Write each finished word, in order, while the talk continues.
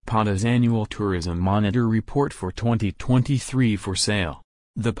PATA's Annual Tourism Monitor Report for 2023 for sale.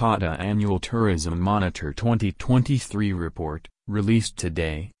 The PATA Annual Tourism Monitor 2023 report, released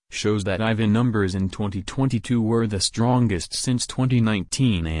today, shows that IVA numbers in 2022 were the strongest since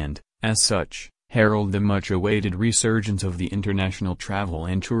 2019 and, as such, herald the much-awaited resurgence of the international travel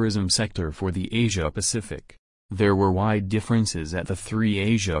and tourism sector for the Asia-Pacific. There were wide differences at the three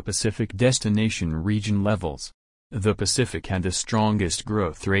Asia-Pacific destination region levels. The Pacific had the strongest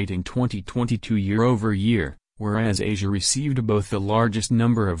growth rate in 2022 year-over-year, whereas Asia received both the largest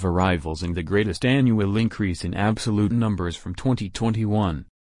number of arrivals and the greatest annual increase in absolute numbers from 2021.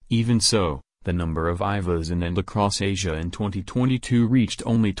 Even so, the number of IVAs in and across Asia in 2022 reached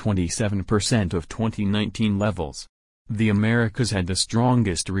only 27% of 2019 levels. The Americas had the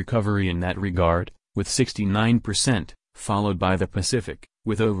strongest recovery in that regard, with 69%, followed by the Pacific,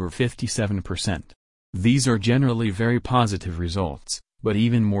 with over 57%. These are generally very positive results, but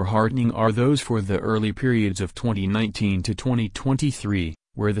even more heartening are those for the early periods of 2019 to 2023,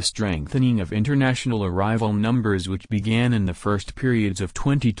 where the strengthening of international arrival numbers which began in the first periods of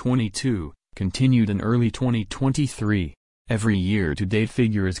 2022, continued in early 2023. Every year-to-date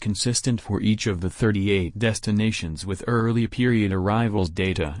figure is consistent for each of the 38 destinations with early period arrivals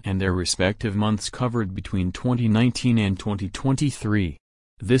data and their respective months covered between 2019 and 2023.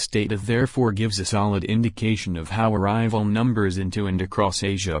 This data therefore gives a solid indication of how arrival numbers into and across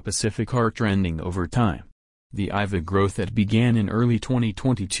Asia-Pacific are trending over time. The IVA growth that began in early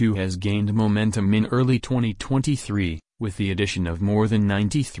 2022 has gained momentum in early 2023, with the addition of more than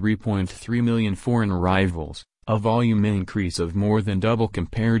 93.3 million foreign arrivals, a volume increase of more than double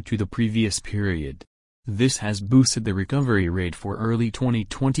compared to the previous period. This has boosted the recovery rate for early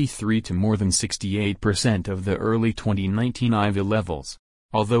 2023 to more than 68% of the early 2019 IVA levels.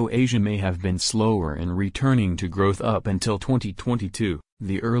 Although Asia may have been slower in returning to growth up until 2022,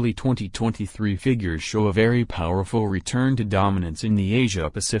 the early 2023 figures show a very powerful return to dominance in the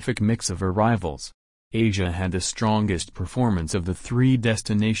Asia-Pacific mix of arrivals. Asia had the strongest performance of the three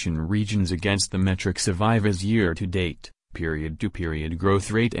destination regions against the metrics of IVA's year-to-date, period-to-period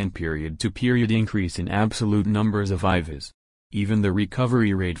growth rate and period-to-period increase in absolute numbers of IVAs. Even the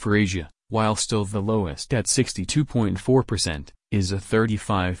recovery rate for Asia, while still the lowest at 62.4%, is a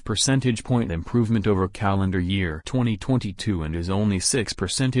 35 percentage point improvement over calendar year 2022 and is only 6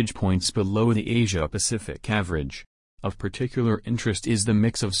 percentage points below the Asia-Pacific average. Of particular interest is the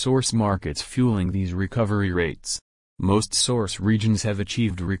mix of source markets fueling these recovery rates. Most source regions have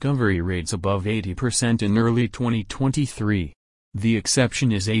achieved recovery rates above 80% in early 2023. The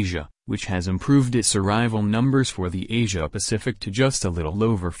exception is Asia, which has improved its arrival numbers for the Asia-Pacific to just a little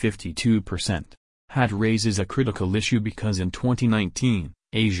over 52%. That raises a critical issue because in 2019,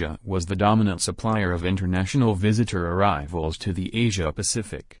 Asia was the dominant supplier of international visitor arrivals to the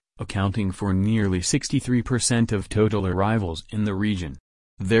Asia-Pacific, accounting for nearly 63% of total arrivals in the region.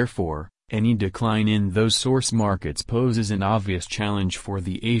 Therefore, any decline in those source markets poses an obvious challenge for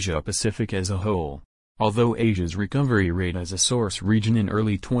the Asia-Pacific as a whole. Although Asia's recovery rate as a source region in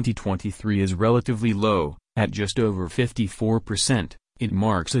early 2023 is relatively low, at just over 54%, it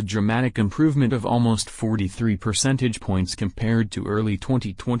marks a dramatic improvement of almost 43 percentage points compared to early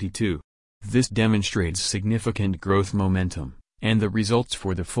 2022. This demonstrates significant growth momentum, and the results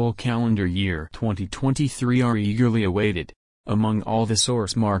for the full calendar year 2023 are eagerly awaited. Among all the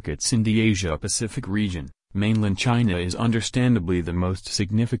source markets in the Asia-Pacific region, mainland China is understandably the most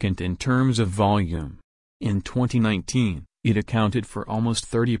significant in terms of volume. In 2019, it accounted for almost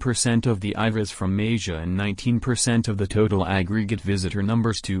 30% of the IVAs from Asia and 19% of the total aggregate visitor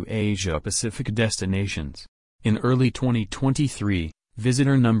numbers to Asia-Pacific destinations. In early 2023,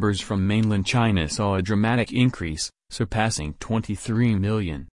 visitor numbers from mainland China saw a dramatic increase, surpassing 23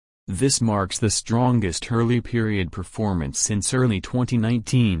 million. This marks the strongest early period performance since early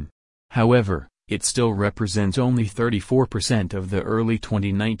 2019. However, it still represents only 34% of the early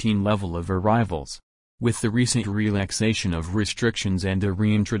 2019 level of arrivals. With the recent relaxation of restrictions and the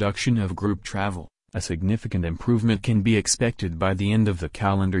reintroduction of group travel, a significant improvement can be expected by the end of the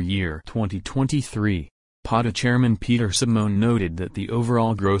calendar year 2023. PATA Chairman Peter Simon noted that the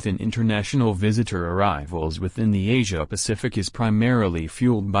overall growth in international visitor arrivals within the Asia-Pacific is primarily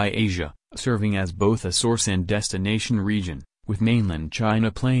fueled by Asia, serving as both a source and destination region, with mainland China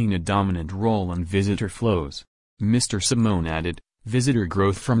playing a dominant role in visitor flows. Mr. Simon added, "Visitor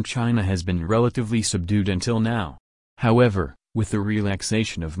growth from China has been relatively subdued until now. However, with the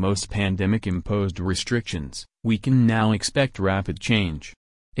relaxation of most pandemic-imposed restrictions, we can now expect rapid change.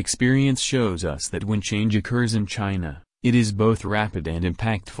 Experience shows us that when change occurs in China, it is both rapid and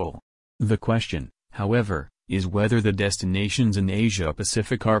impactful. The question, however, is whether the destinations in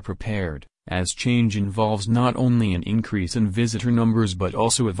Asia-Pacific are prepared, as change involves not only an increase in visitor numbers but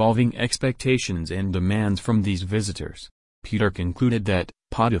also evolving expectations and demands from these visitors. Peter concluded that,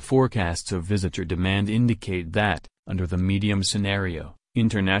 PATA forecasts of visitor demand indicate that, under the medium scenario,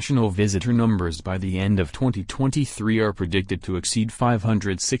 international visitor numbers by the end of 2023 are predicted to exceed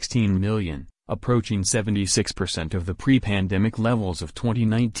 516 million, approaching 76% of the pre-pandemic levels of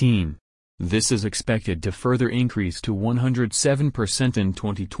 2019. This is expected to further increase to 107% in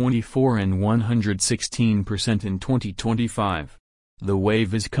 2024 and 116% in 2025. The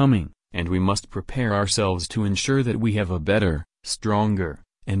wave is coming, and we must prepare ourselves to ensure that we have a better, stronger,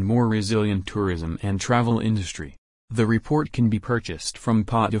 and more resilient tourism and travel industry. The report can be purchased from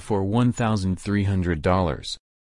PATA for $1,300.